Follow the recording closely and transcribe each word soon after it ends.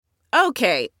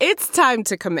Okay, it's time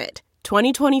to commit.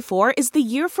 2024 is the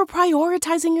year for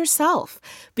prioritizing yourself.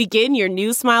 Begin your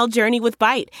new smile journey with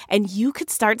Byte, and you could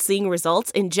start seeing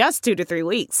results in just 2 to 3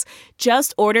 weeks.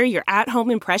 Just order your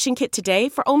at-home impression kit today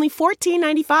for only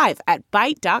 $14.95 at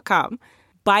Byte.com.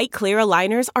 Byte Clear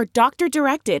aligners are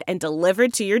doctor-directed and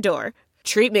delivered to your door.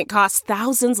 Treatment costs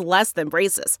thousands less than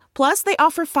braces. Plus, they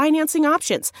offer financing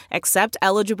options, accept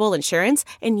eligible insurance,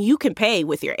 and you can pay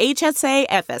with your HSA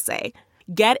FSA.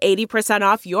 Get 80%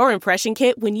 off your impression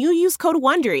kit when you use code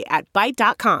WONDERY at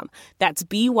Byte.com. That's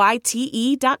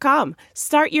BYTE.com.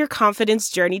 Start your confidence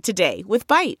journey today with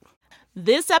Byte.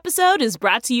 This episode is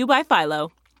brought to you by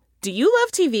Philo. Do you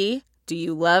love TV? Do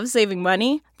you love saving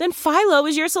money? Then Philo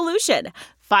is your solution.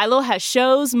 Philo has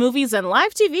shows, movies, and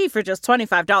live TV for just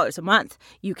 $25 a month.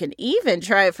 You can even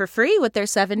try it for free with their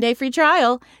 7-day free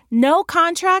trial. No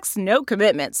contracts, no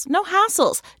commitments, no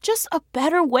hassles. Just a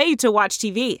better way to watch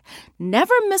TV.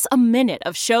 Never miss a minute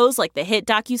of shows like the hit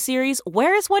docuseries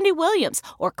Where is Wendy Williams?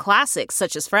 Or classics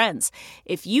such as Friends.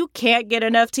 If you can't get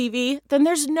enough TV, then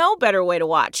there's no better way to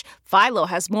watch. Philo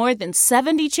has more than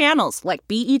 70 channels like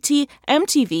BET,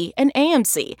 MTV, and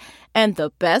AMC. And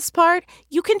the best part?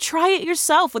 You can try it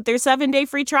yourself with their 7-day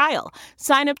free trial.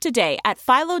 Sign up today at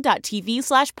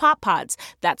philo.tv/poppods.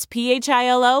 That's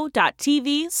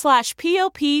philo.tv/POPPODS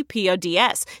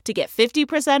to get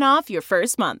 50% off your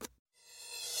first month.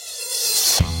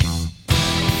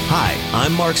 Hi,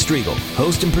 I'm Mark Striegel,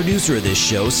 host and producer of this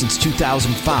show since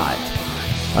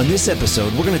 2005. On this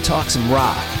episode, we're going to talk some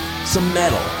rock, some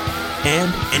metal,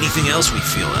 and anything else we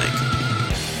feel like.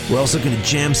 We're also going to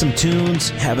jam some tunes,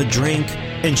 have a drink,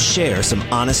 and share some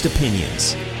honest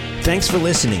opinions. Thanks for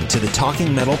listening to the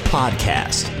Talking Metal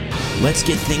Podcast. Let's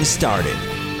get things started.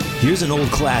 Here's an old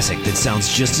classic that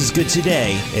sounds just as good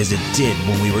today as it did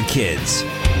when we were kids.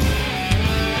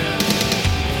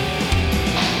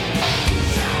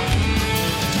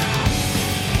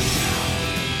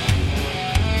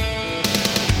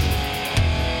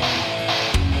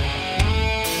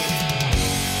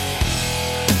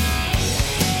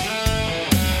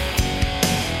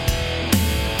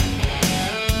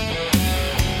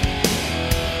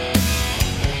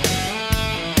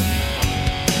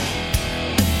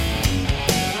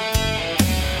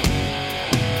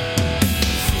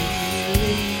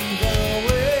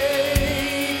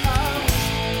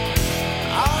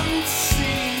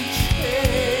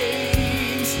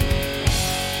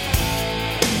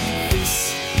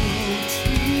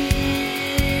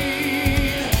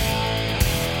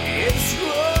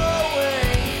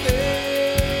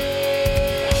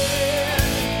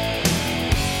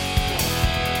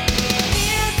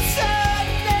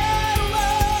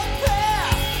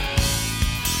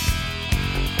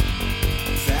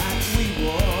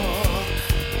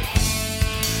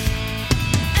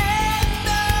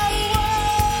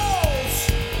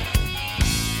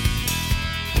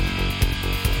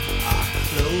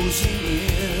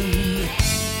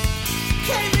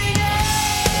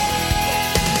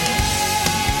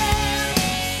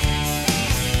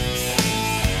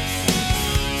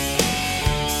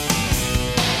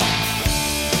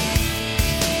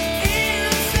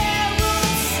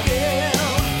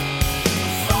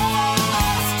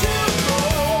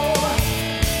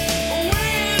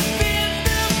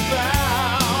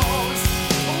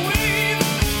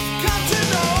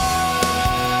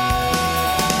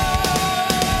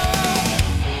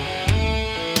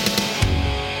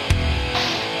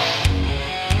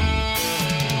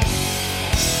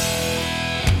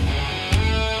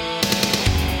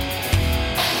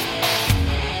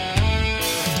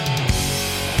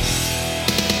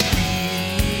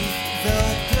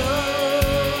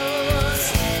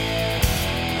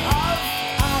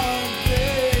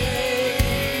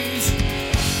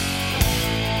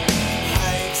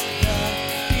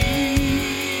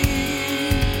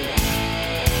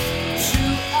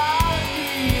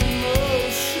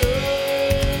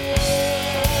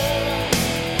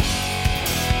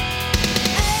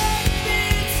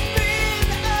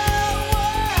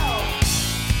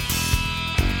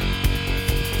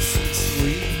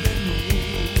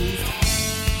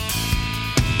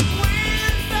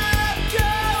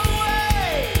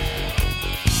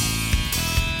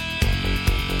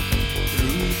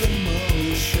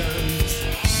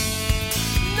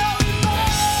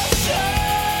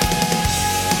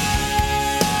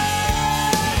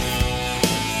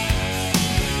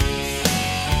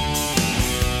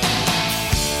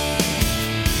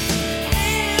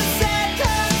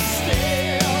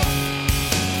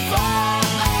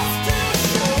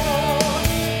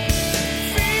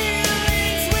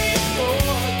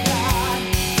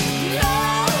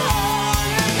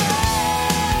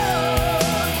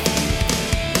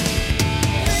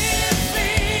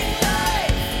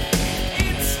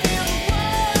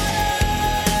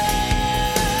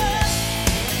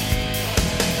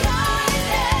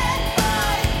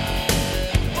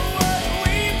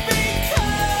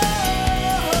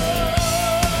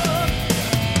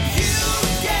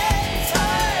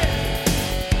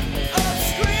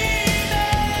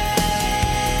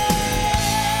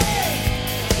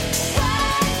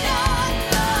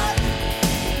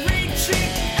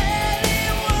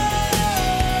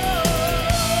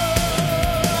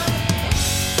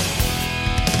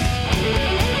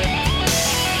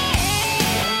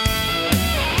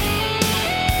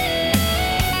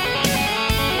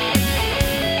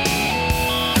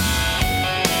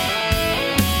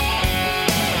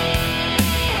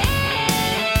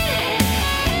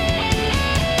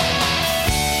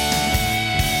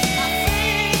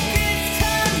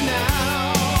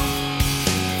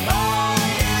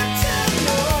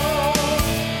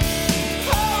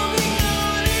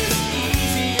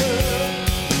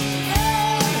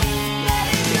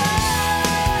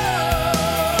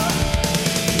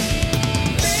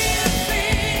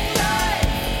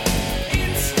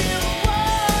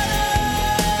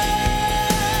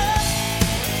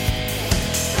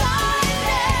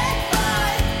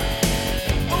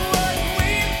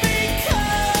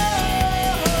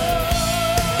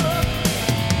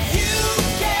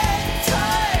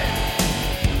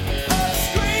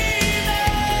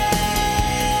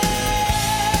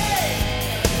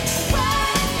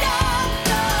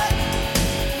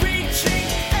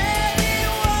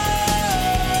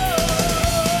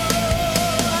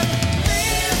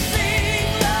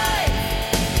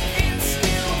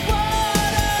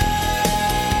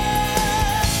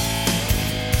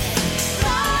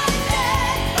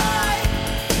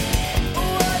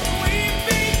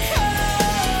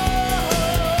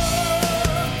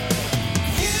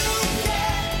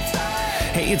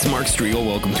 Hey, it's Mark Strigl.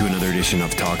 Welcome to another edition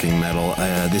of Talking Metal.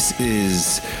 This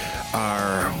is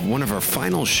one of our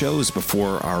final shows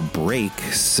before our break.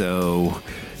 So,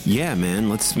 yeah, man,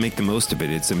 let's make the most of it.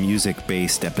 It's a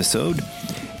music-based episode,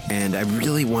 and I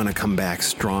really want to come back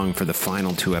strong for the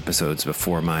final two episodes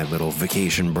before my little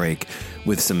vacation break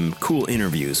with some cool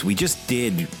interviews. We just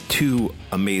did two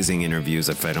amazing interviews,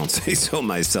 if I don't say so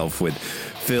myself, with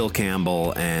Phil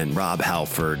Campbell and Rob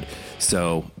Halford.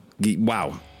 So,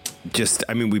 wow.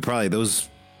 Those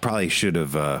probably should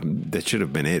have, that should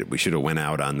have been it. We should have went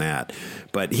out on that.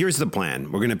 But here's the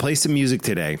plan. We're going to play some music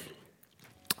today.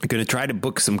 I'm going to try to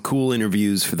book some cool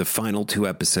interviews for the final two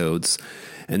episodes.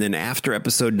 And then after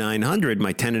episode 900,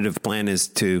 my tentative plan is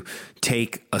to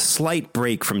take a slight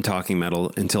break from Talking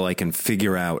Metal until I can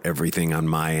figure out everything on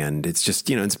my end. It's just,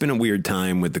 it's been a weird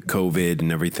time with the COVID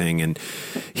and everything. And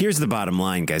here's the bottom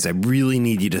line, guys. I really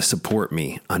need you to support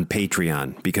me on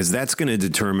Patreon, because that's going to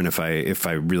determine if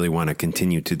I really want to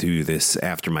continue to do this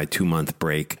after my 2-month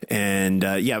break. And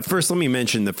first let me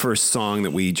mention the first song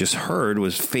that we just heard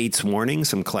was Fates Warning,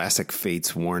 some classic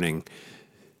Fates Warning.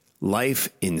 Life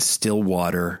in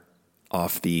Stillwater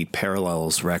off the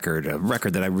Parallels record, a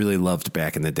record that I really loved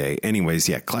back in the day. Anyways,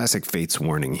 classic Fates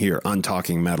Warning here on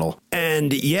Talking Metal.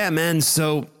 And yeah, man,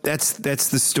 so that's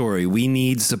the story. We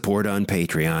need support on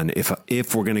Patreon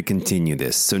if we're going to continue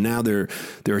this. So now there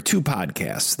are two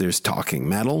podcasts. There's Talking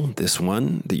Metal, this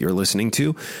one that you're listening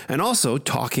to, and also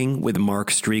Talking with Mark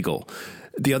Strigl.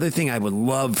 The other thing I would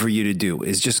love for you to do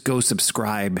is just go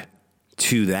subscribe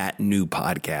to that new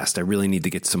podcast. I really need to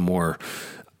get some more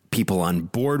people on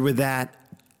board with that.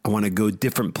 I want to go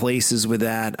different places with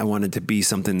that. I want it to be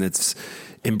something that's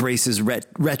embraces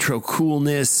retro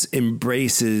coolness,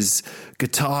 embraces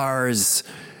guitars,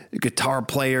 guitar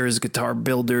players, guitar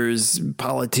builders,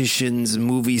 politicians,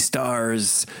 movie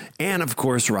stars, and of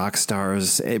course rock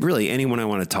stars. Really anyone I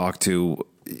want to talk to.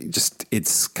 Just,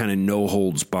 it's kind of no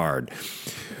holds barred.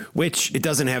 Which, it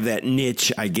doesn't have that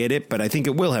niche, I get it, but I think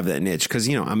it will have that niche because,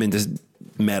 I'm into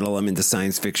metal, I'm into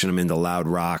science fiction, I'm into loud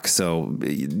rock, so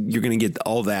you're going to get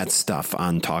all that stuff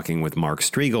on Talking with Mark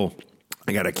Strigl.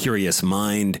 I got a curious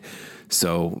mind,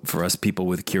 so for us people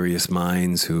with curious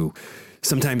minds who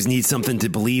sometimes need something to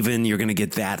believe in, you're going to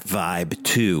get that vibe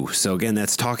too. So again,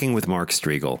 that's Talking with Mark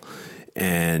Strigl.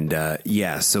 And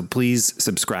so please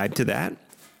subscribe to that.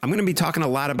 I'm going to be talking a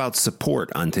lot about support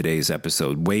on today's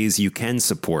episode, ways you can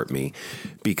support me,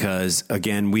 because,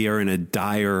 again, we are in a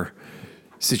dire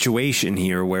situation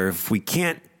here where if we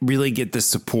can't really get the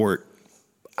support,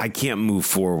 I can't move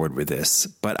forward with this.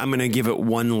 But I'm going to give it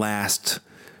one last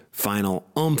final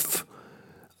oomph.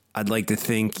 I'd like to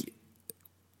think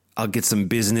I'll get some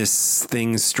business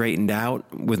things straightened out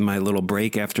with my little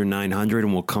break after 900,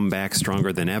 and we'll come back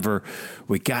stronger than ever.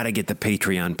 We got to get the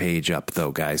Patreon page up,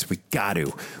 though, guys. We got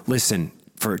to. Listen,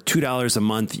 for $2 a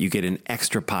month, you get an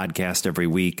extra podcast every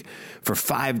week. For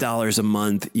 $5 a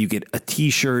month, you get a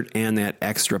T-shirt and that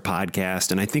extra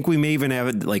podcast. And I think we may even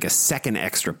have like a second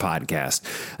extra podcast.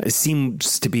 It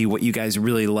seems to be what you guys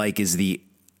really like is the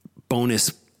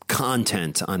bonus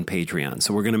content on Patreon.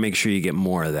 So we're going to make sure you get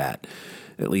more of that.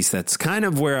 At least that's kind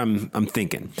of where I'm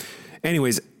thinking.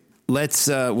 Anyways,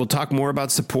 we'll talk more about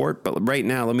support, but right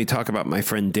now let me talk about my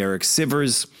friend Derek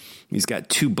Sivers. He's got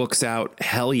 2 books out,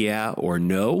 Hell Yeah or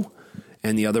No,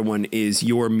 and the other one is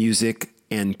Your Music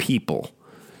and People.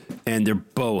 And they're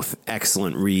both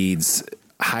excellent reads.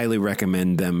 Highly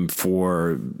recommend them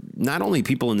for not only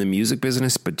people in the music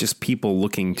business, but just people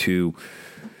looking to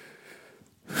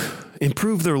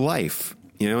improve their life.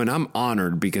 And I'm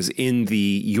honored because in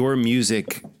the Your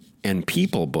Music and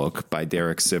People book by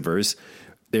Derek Sivers,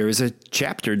 there is a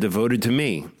chapter devoted to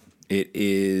me. It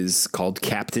is called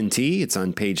Captain T. It's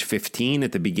on page 15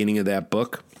 at the beginning of that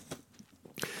book.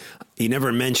 He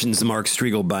never mentions Mark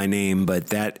Strigl by name, but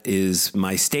that is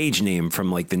my stage name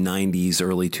from like the 90s,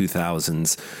 early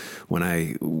 2000s when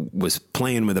I was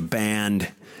playing with a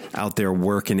band out there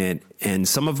working it. And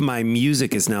some of my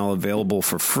music is now available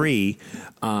for free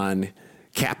on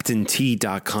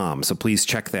CaptainT.com. So please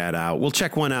check that out. We'll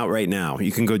check one out right now.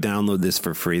 You can go download this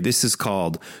for free. This is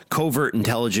called Covert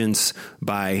Intelligence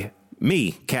by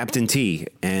me, Captain T.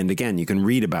 And again, you can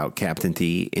read about Captain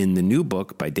T in the new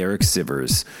book by Derek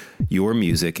Sivers, Your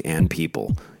Music and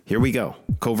People. Here we go.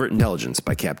 Covert Intelligence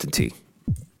by Captain T.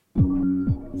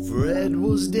 Fred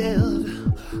was dead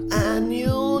and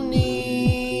you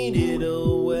needed a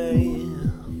way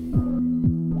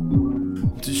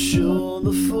to show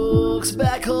the folks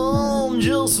back home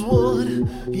just what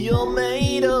you're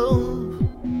made of,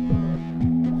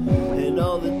 and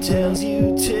all the tales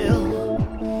you tell,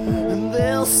 and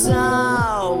they'll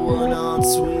sour, not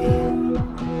sweet.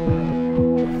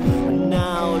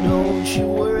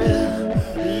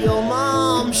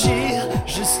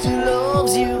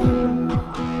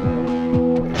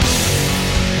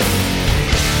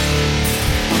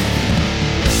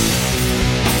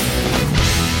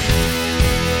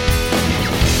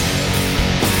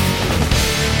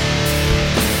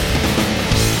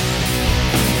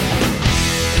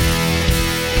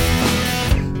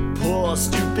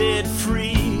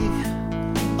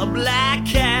 black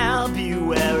cap, you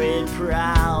wear it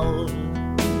proud.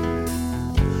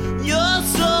 You're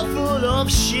so full of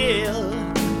shit,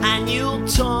 and you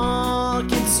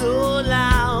talk it so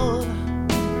loud.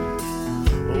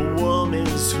 A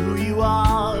woman's who you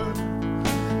are,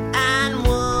 and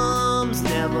worms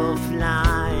never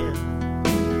fly.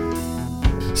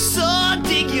 So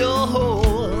dig your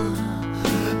hole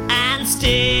and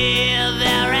stay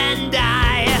there and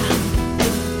die.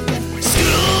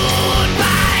 Screwed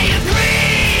by your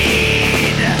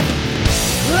greed,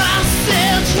 I'll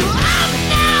set you up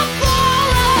now for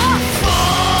a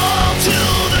fall to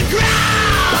the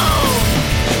ground.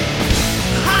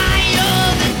 Higher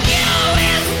than you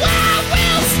is where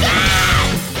we'll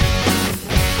stand.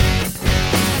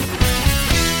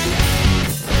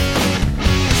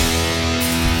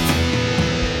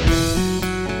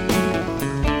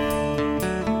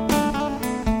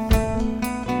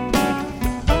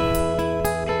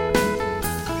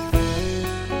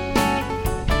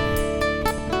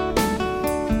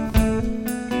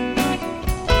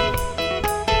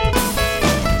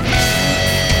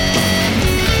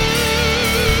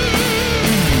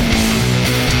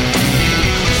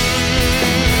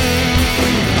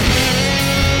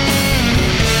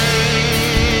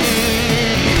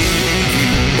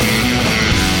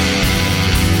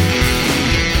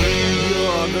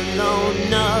 You're the lone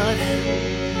nut,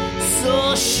 so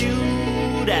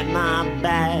shoot at my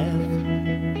back.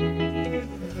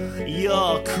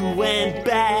 Your crew ain't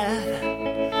bad,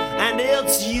 and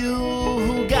it's you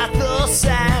who got the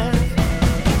sack.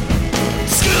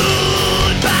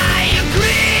 Screwed by your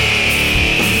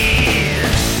greed,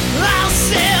 I'll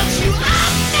set you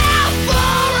up now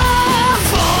for a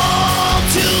fall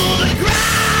to the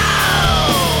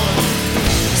ground.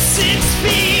 6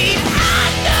 feet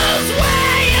under's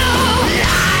where you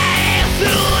lie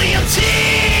through your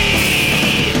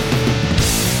teeth.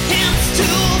 It's to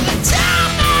the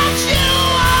time that you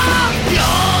are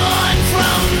gone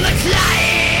from the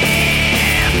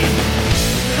climb.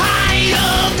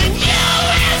 Higher than you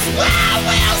is where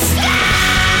we'll stand.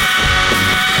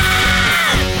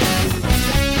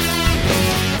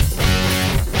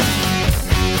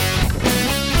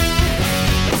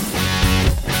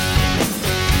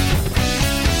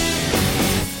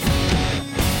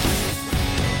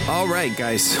 All right,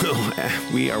 guys. So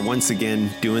we are once again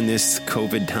doing this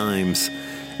COVID times.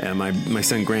 My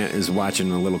son Grant is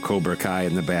watching a little Cobra Kai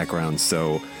in the background.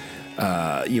 So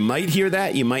you might hear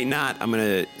that. You might not. I'm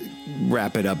going to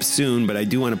wrap it up soon. But I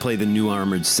do want to play the new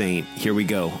Armored Saint. Here we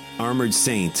go. Armored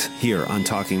Saint here on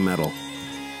Talking Metal.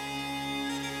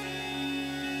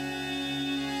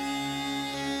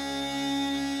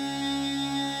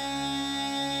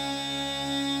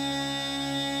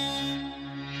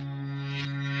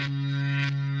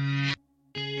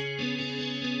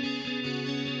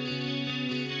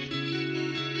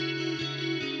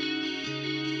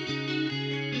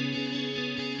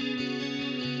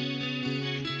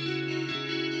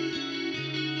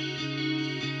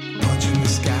 Punching the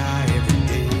sky every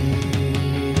day.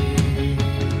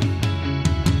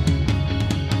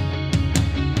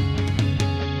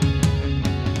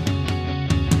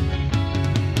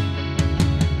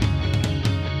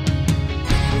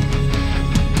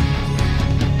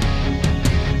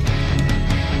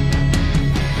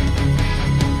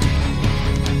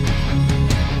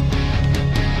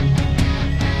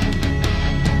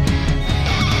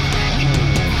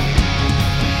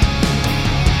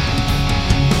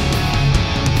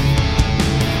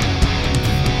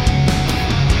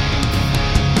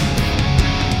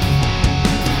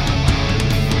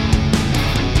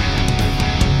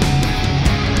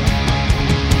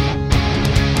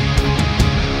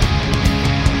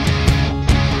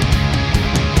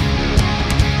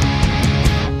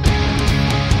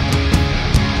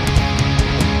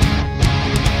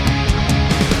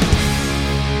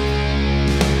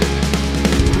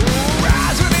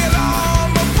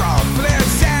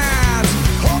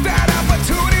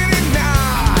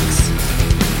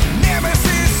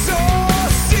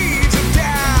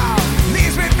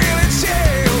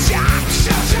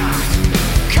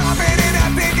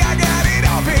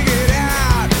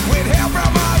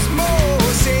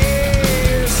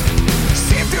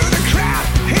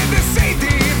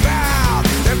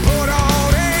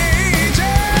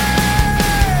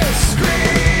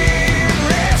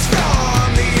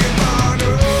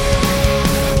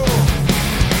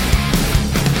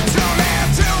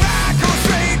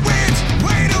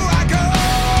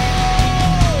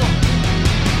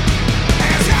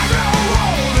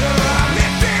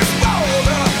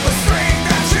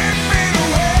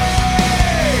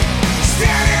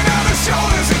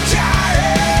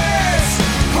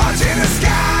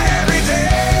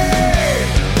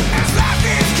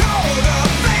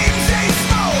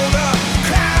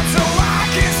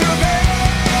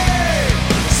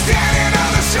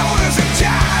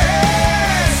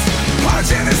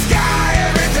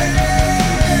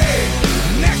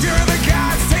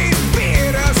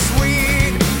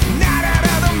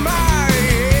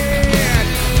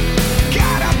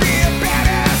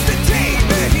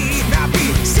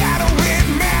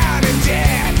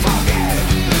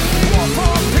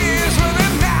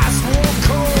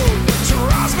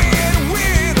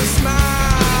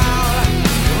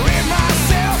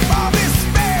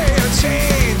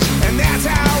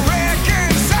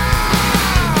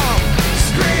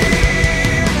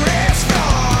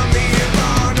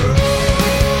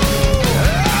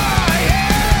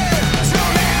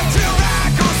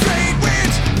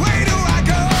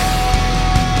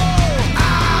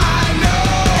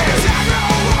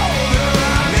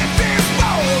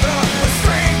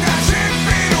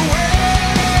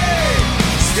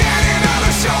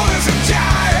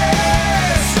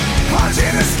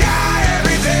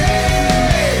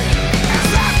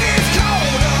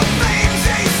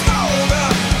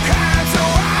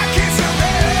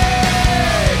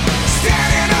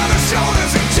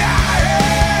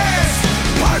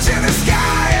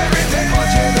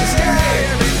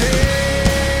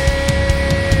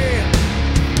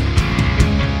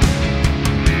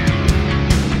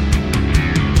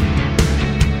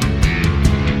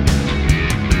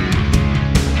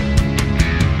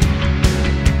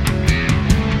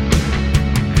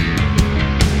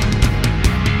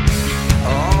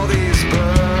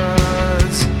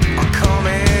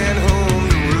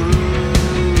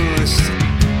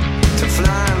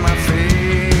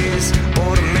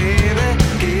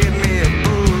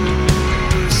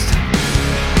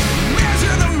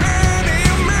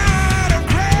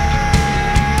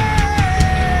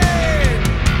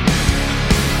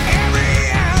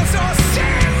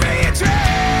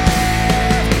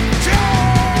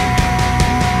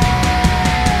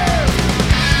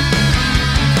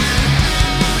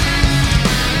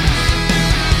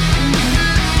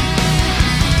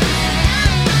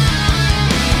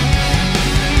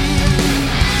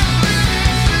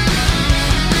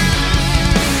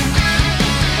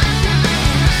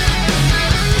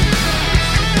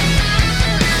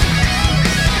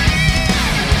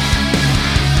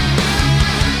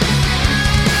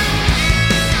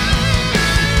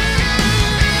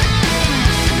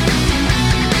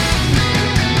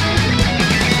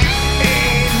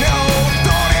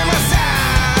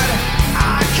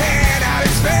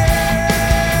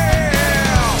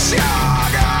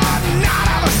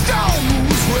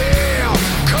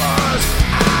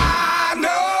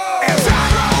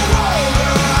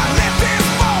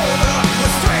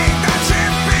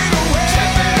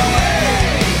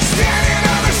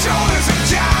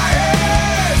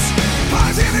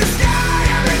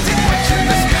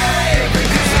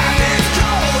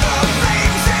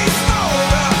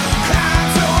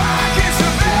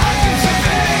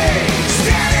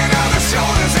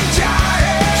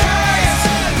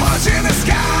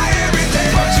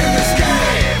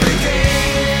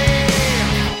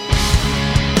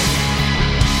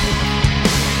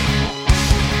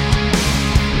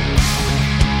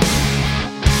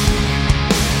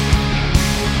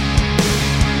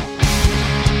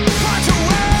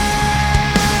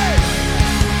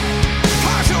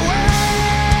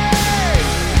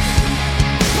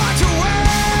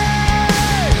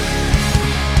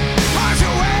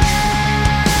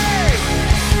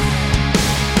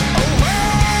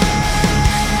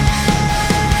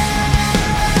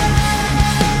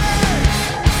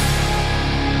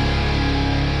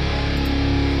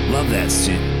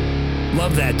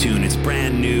 Love that tune. It's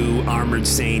brand new. Armored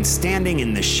Saint, Standing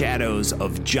in the Shadows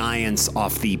of Giants,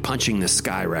 off the Punching the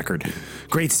Sky record.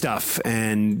 Great stuff,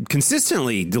 and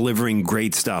consistently delivering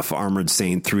great stuff, Armored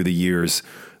Saint, through the years.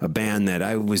 A band that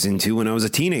I was into when I was a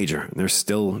teenager. They're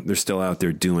still out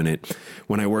there doing it.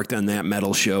 When I worked on that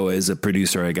metal show as a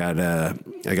producer, I got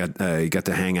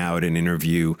to hang out and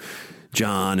interview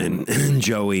John and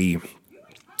Joey.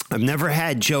 I've never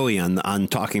had Joey on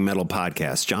Talking Metal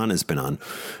podcast. John has been on,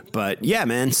 but yeah,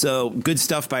 man. So good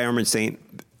stuff by Armored Saint.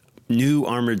 New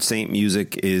Armored Saint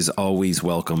music is always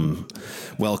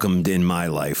welcomed in my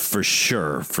life, for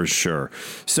sure.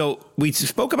 So we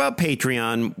spoke about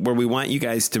Patreon, where we want you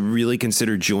guys to really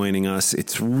consider joining us.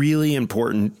 It's really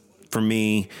important for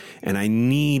me, and I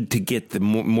need to get the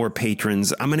more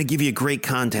patrons. I'm going to give you great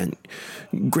content,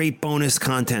 great bonus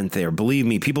content there. Believe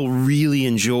me, people really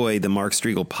enjoy the Mark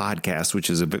Strigl podcast, which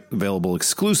is available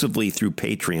exclusively through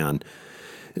Patreon.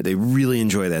 They really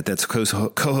enjoy that. That's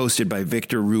co-hosted by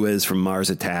Victor Ruiz from Mars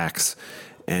Attacks,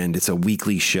 and it's a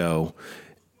weekly show.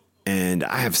 And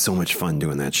I have so much fun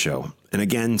doing that show. And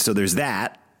again, so there's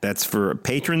that. That's for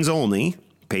patrons only.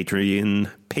 Patreon.com.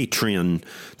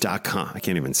 I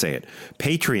can't even say it.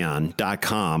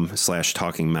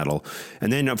 Patreon.com/Talking Metal.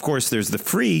 And then, of course, there's the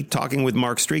free Talking with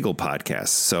Mark Strigl podcast.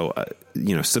 So,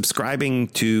 subscribing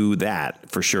to that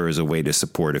for sure is a way to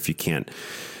support if you can't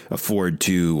afford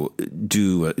to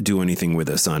do anything with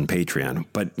us on Patreon.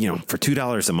 But, for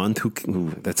 $2 a month,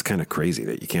 that's kind of crazy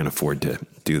that you can't afford to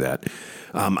do that.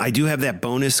 I do have that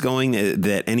bonus going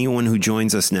that anyone who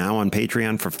joins us now on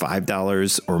Patreon for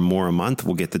 $5 or more a month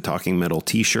will get the Talking Metal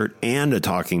t-shirt and a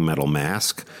Talking Metal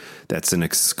mask. That's an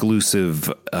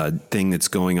exclusive thing that's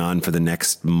going on for the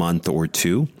next month or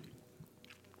two.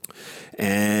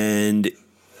 And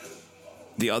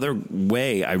the other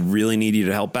way I really need you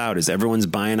to help out is everyone's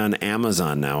buying on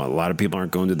Amazon now. A lot of people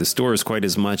aren't going to the stores quite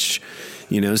as much,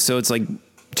 so it's like,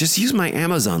 just use my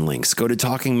Amazon links. Go to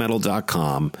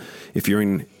talkingmetal.com. If you're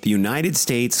in the United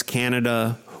States,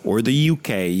 Canada, or the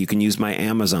UK, you can use my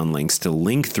Amazon links to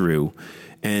link through.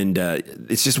 And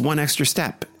it's just one extra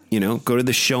step. Go to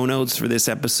the show notes for this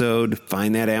episode,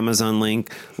 find that Amazon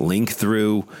link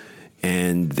through,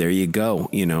 and there you go.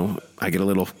 I get a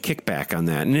little kickback on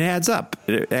that. And it adds up.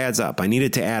 I need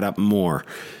it to add up more.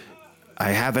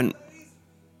 I haven't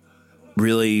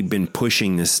really been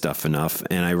pushing this stuff enough,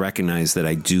 and I recognize that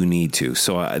I do need to.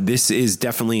 So this is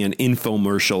definitely an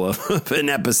infomercial of an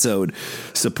episode.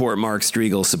 Support Mark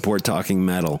Strigl, support Talking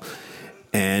Metal.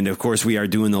 And of course, we are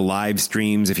doing the live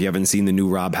streams. If you haven't seen the new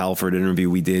Rob Halford interview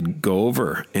we did, go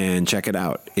over and check it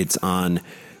out. It's on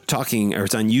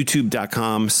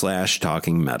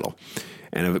youtube.com/Talking Metal.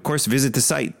 And of course, visit the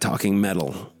site,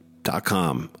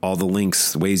 talkingmetal.com. All the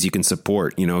links, ways you can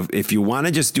support. If you want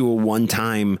to just do a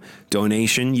one-time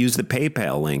donation, use the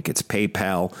PayPal link. It's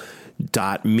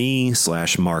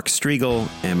paypal.me/Mark Strigl,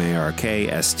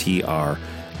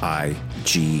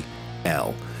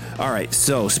 MarkStrigl. All right,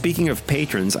 so speaking of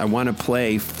patrons, I want to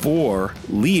play for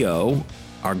Leo,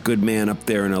 our good man up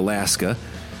there in Alaska,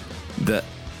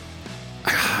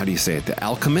 how do you say it? The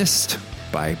Alchemist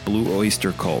by Blue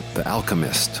Oyster Cult. The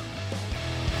Alchemist.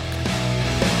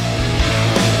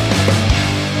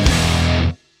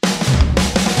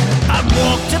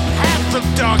 Walked a path of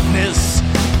darkness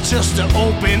just to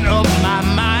open up my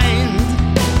mind.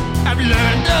 I've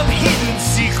learned of hidden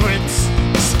secrets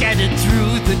scattered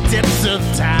through the depths of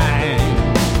time.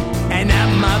 And at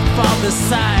my father's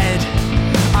side,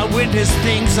 I witnessed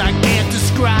things I can't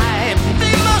describe.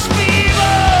 They must be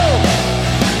evil!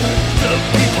 The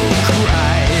people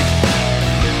cried.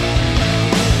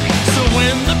 So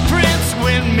when the prince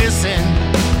went missing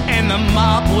and the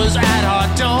mob was at our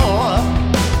door,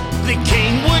 the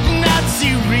king would not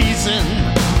see reason,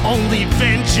 only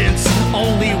vengeance,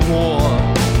 only war.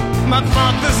 My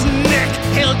father's neck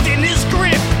held in his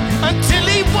grip until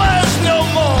he was no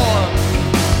more.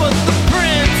 But the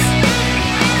prince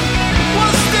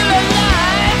was still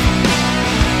alive,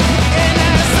 and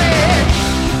I said,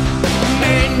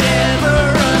 may never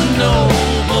a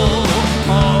noble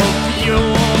of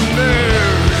your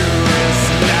murderous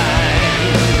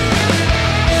life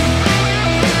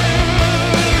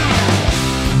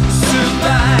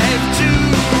survive to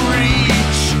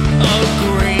reach a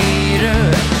greater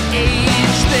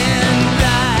age than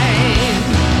thine,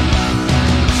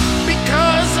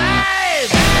 because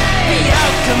I've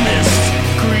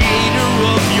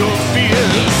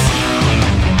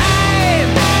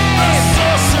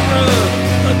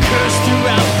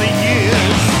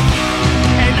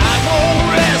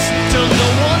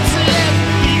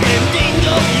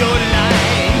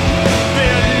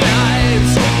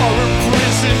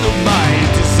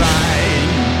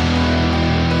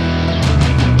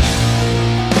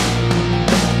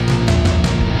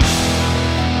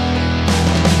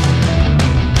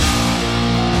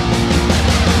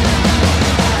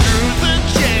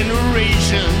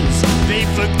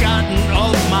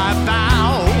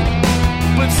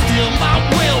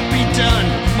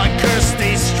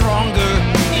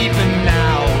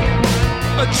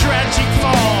tragic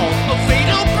fall, a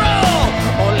fatal brawl,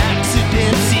 all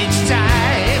accidents each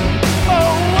time.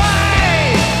 Oh,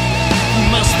 why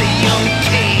must the young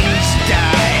kings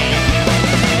die?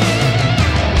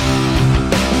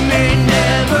 May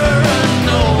never a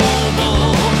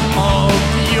noble of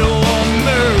your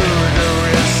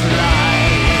murderous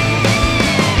line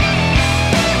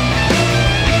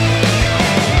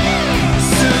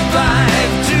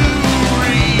survive to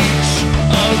reach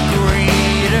a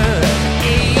greater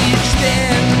age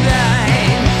than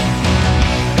thine.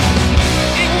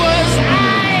 It was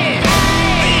I,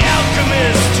 the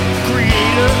alchemist,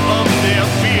 creator of their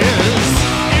fears.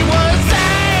 It was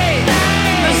I,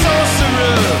 the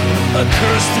sorcerer, a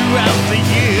curse throughout the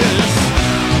years.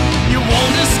 You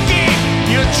won't escape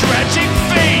your tragic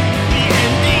fate, the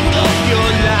ending of your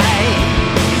life.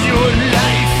 Your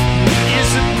life is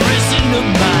a prison of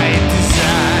my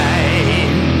design.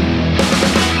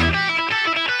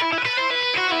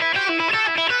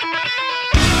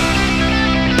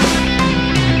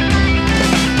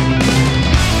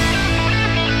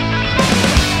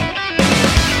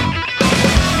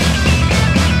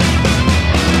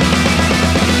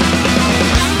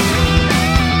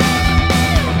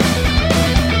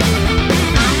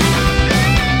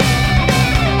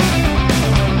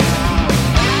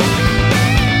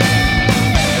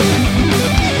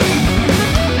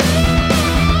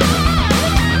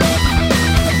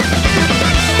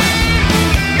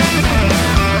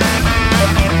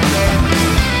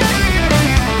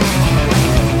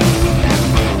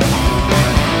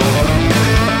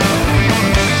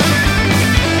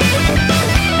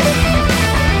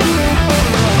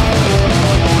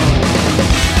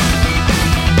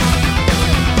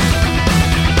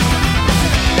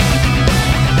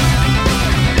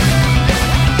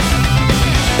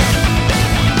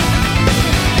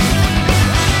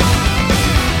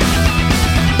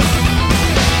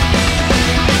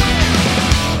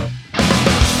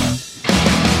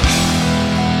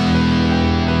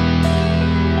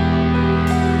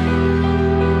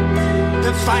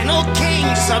 The final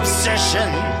king's obsession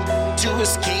to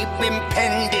escape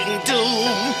impending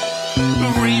doom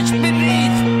reached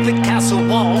beneath the castle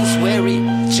walls where he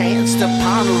chanced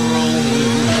upon a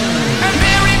room. And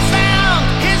there he found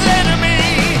his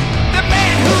enemy, the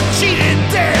man who cheated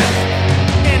death.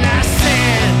 And I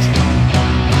said,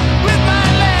 with my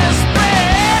last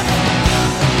breath,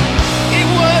 it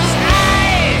was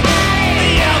I,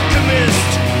 the alchemist,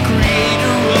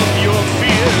 creator of your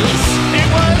fears. It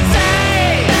was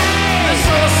I, the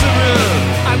sorcerer,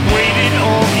 I've waited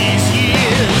all these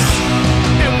years.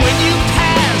 And when you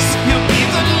pass, you'll be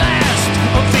the last,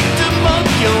 a victim of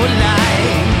your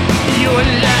life. Your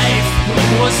life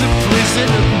was a prison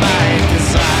of my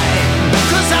design.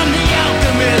 'Cause I'm the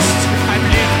alchemist, I've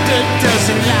lived a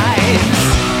dozen lives.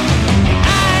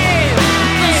 I'm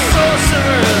the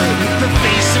sorcerer, the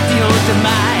face of your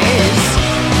demise.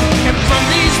 And from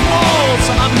these walls,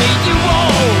 I made you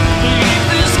all believe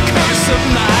this curse of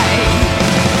mine.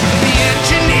 The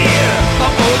engineer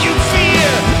of all you fear,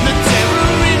 the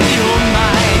terror in your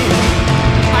mind.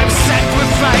 I've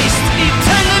sacrificed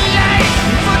eternal life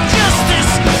for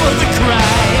justice, for the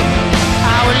crime.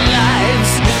 Our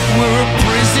lives were a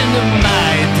prison of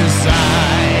my design.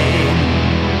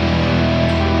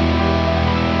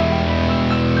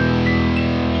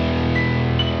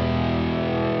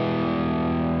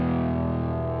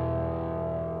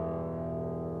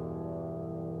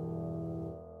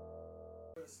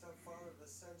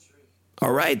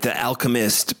 All right, The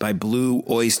Alchemist by Blue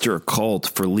Oyster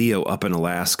Cult for Leo up in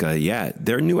Alaska. Yeah,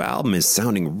 their new album is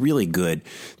sounding really good.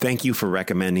 Thank you for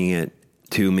recommending it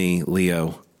to me,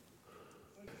 Leo.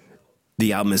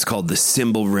 The album is called The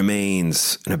Symbol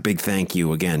Remains, and a big thank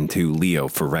you again to Leo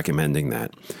for recommending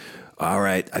that. All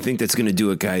right, I think that's going to do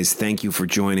it, guys. Thank you for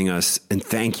joining us, and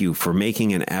thank you for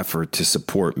making an effort to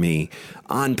support me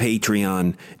on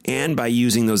Patreon and by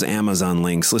using those Amazon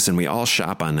links. Listen, we all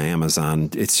shop on Amazon.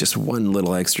 It's just one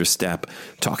little extra step,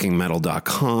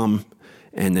 talkingmetal.com,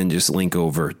 and then just link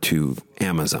over to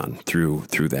Amazon through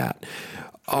that.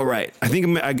 All right, I think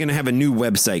I'm going to have a new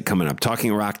website coming up.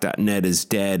 TalkingRock.net is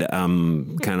dead.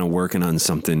 I'm kind of working on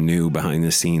something new behind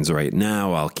the scenes right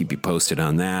now. I'll keep you posted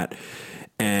on that.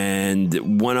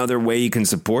 And one other way you can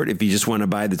support, if you just want to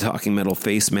buy the Talking Metal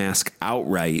face mask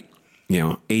outright,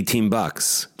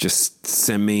 $18. Just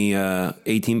send me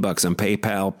 $18 on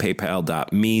PayPal,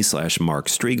 paypal.me/Mark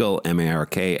Strigl,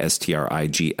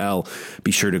 MarkStrigl.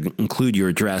 Be sure to include your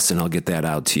address and I'll get that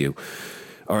out to you.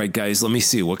 All right, guys, let me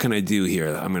see. What can I do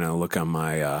here? I'm going to look on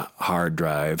my hard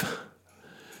drive.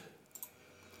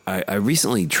 I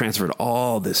recently transferred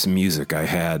all this music I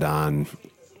had on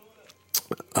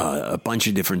a bunch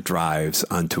of different drives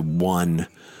onto one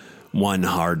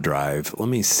hard drive. Let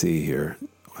me see here.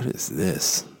 What is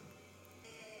this?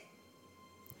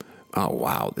 Oh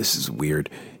wow, this is weird.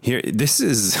 Here, this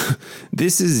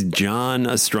is John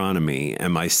Astronomy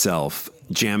and myself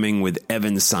jamming with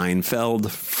Evan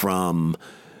Seinfeld from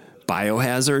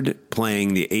Biohazard,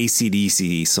 playing the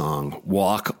AC/DC song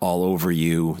 "Walk All Over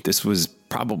You." It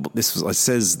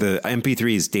says the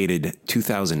MP3 is dated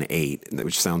 2008,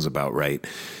 which sounds about right.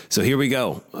 So here we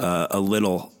go, a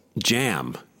little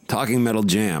jam, talking metal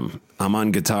jam. I'm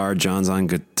on guitar, John's on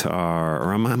guitar,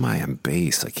 or am I on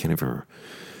bass? I can't even.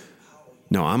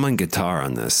 No, I'm on guitar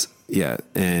on this. Yeah,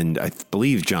 and I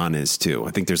believe John is too.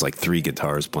 I think there's like 3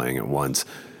 guitars playing at once.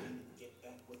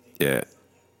 Yeah.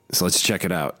 So let's check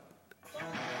it out.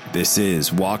 This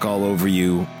is Walk All Over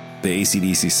You, the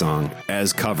AC/DC song,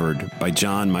 as covered by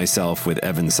John, myself, with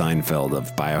Evan Seinfeld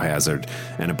of Biohazard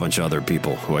and a bunch of other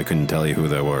people who I couldn't tell you who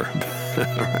they were. All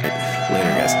right.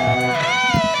 Later, guys.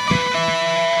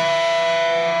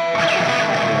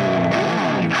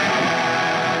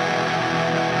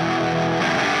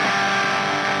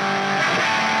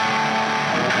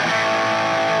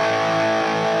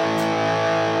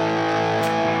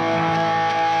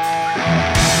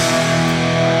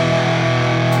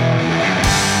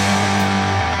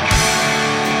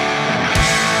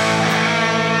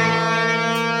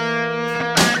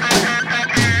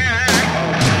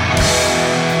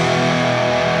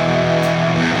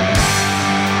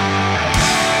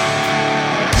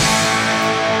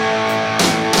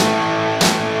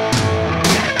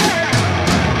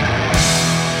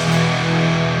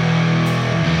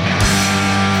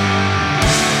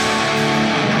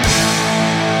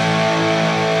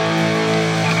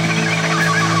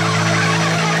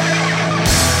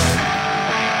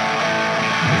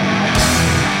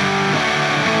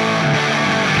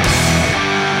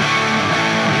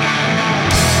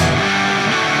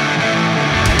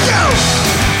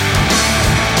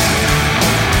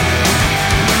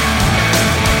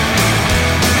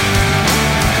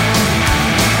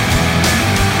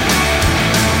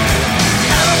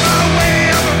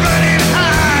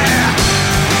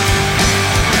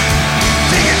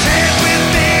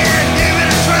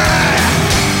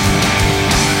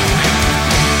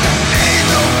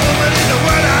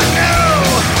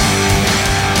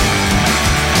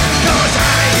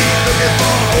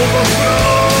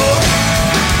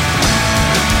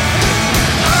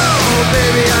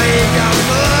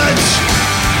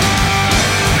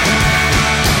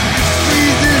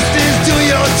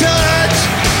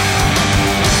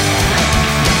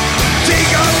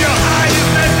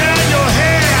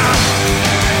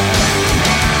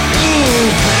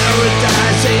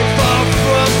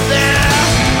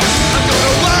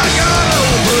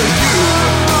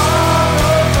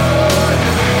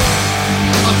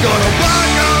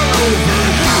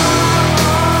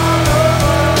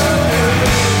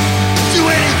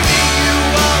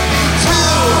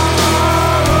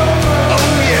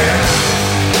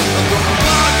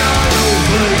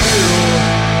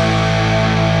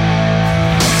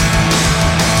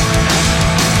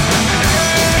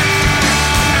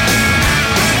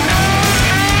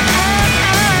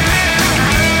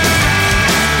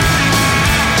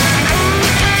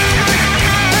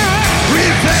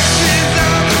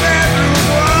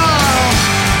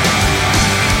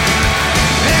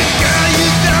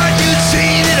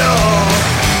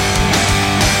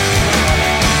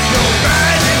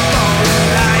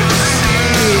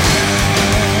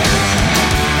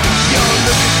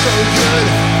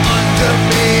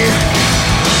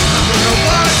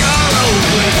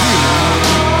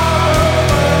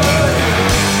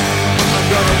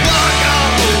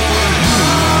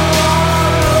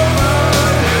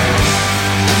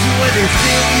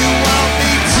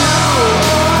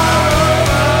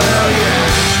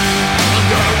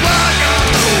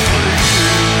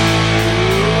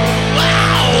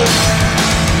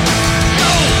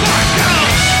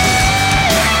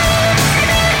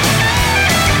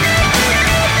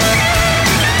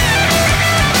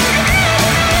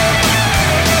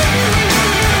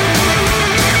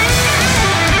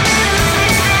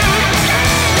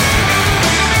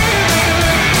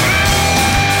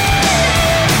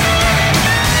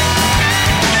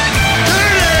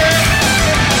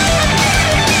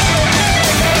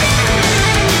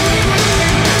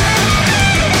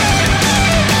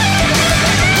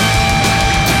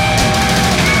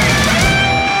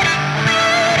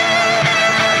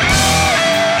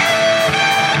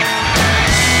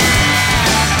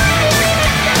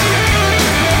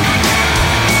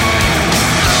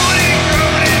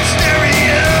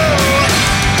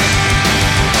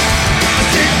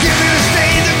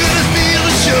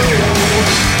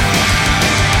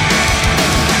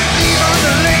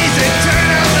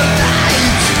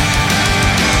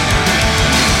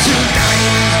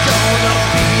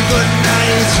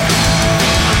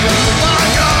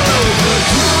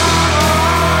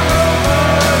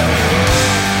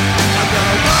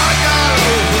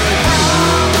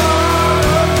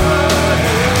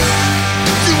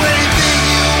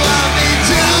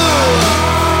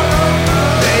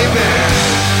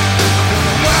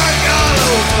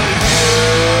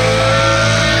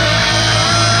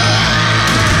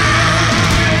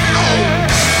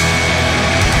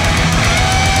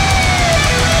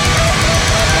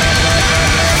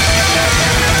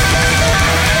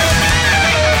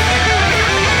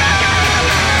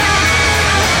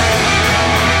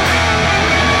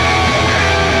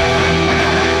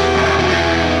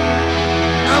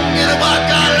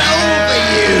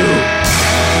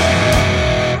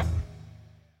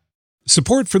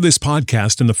 Support for this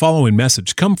podcast and the following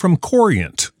message come from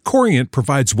Corient. Corient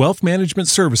provides wealth management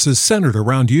services centered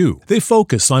around you. They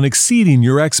focus on exceeding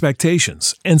your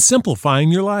expectations and simplifying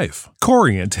your life.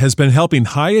 Corient has been helping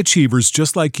high achievers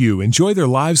just like you enjoy their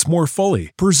lives more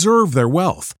fully, preserve their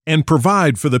wealth, and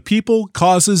provide for the people,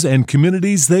 causes, and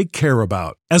communities they care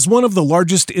about. As one of the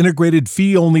largest integrated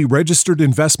fee-only registered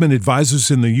investment advisors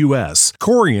in the U.S.,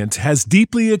 Corient has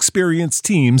deeply experienced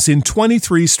teams in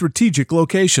 23 strategic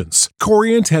locations.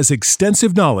 Corient has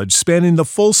extensive knowledge spanning the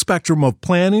full spectrum of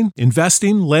planning,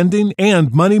 investing, lending,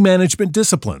 and money management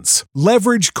disciplines.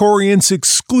 Leverage Corient's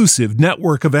exclusive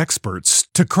network of experts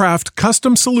to craft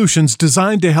custom solutions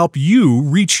designed to help you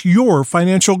reach your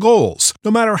financial goals,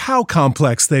 no matter how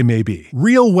complex they may be.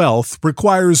 Real wealth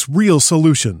requires real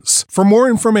solutions. For more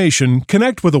information,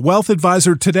 connect with a wealth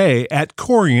advisor today at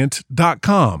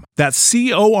Corient.com. That's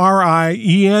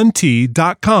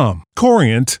Corient.com.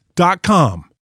 Corient.com.